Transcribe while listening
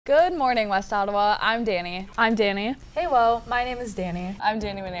Good morning, West Ottawa. I'm Dani. I'm Dani. Hey, well, my name is Dani. I'm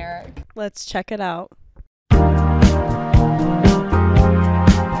Dani Minarik. Let's check it out.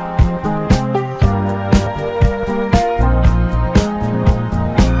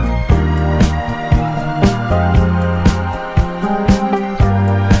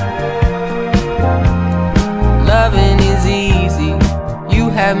 Loving is easy,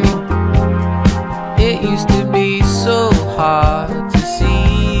 you have me. It used to be so hard to see.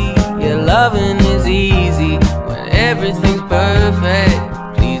 Yeah, loving is easy when everything's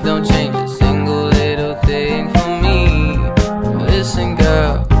perfect. Please don't change a single little thing for me. Listen,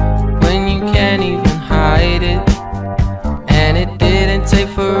 girl, when you can't even hide it, and it didn't take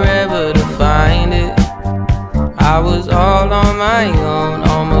forever to find it. I was all on my own,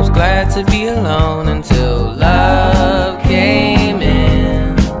 almost glad to be alone, until love came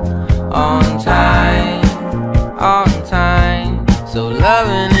in on time, on time. So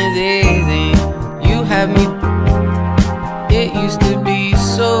loving is easy, you have me. It used to be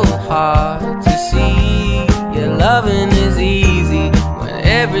so hard to see. Yeah, loving is easy when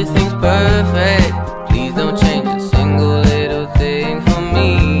everything's perfect. Please don't change a single little thing for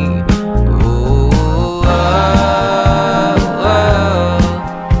me.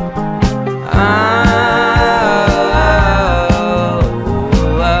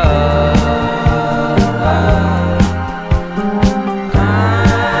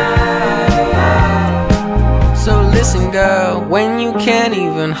 Listen, girl, when you can't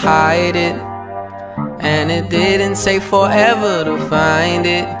even hide it, and it didn't take forever to find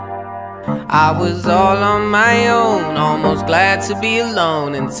it. I was all on my own, almost glad to be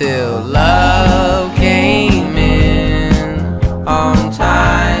alone, until love came in on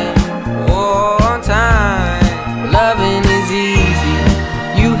time, oh, on time. Loving is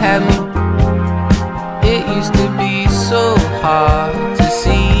easy, you have me. It used to be so hard to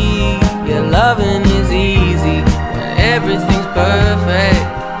see. Yeah, loving is easy, everything's perfect.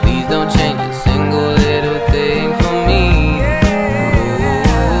 Please don't change a single little thing for me.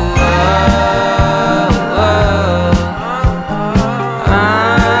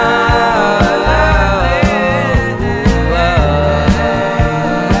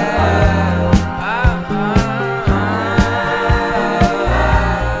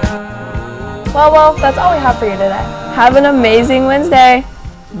 Well, that's all we have for you today. Have an amazing Wednesday.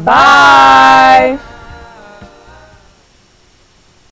 Bye.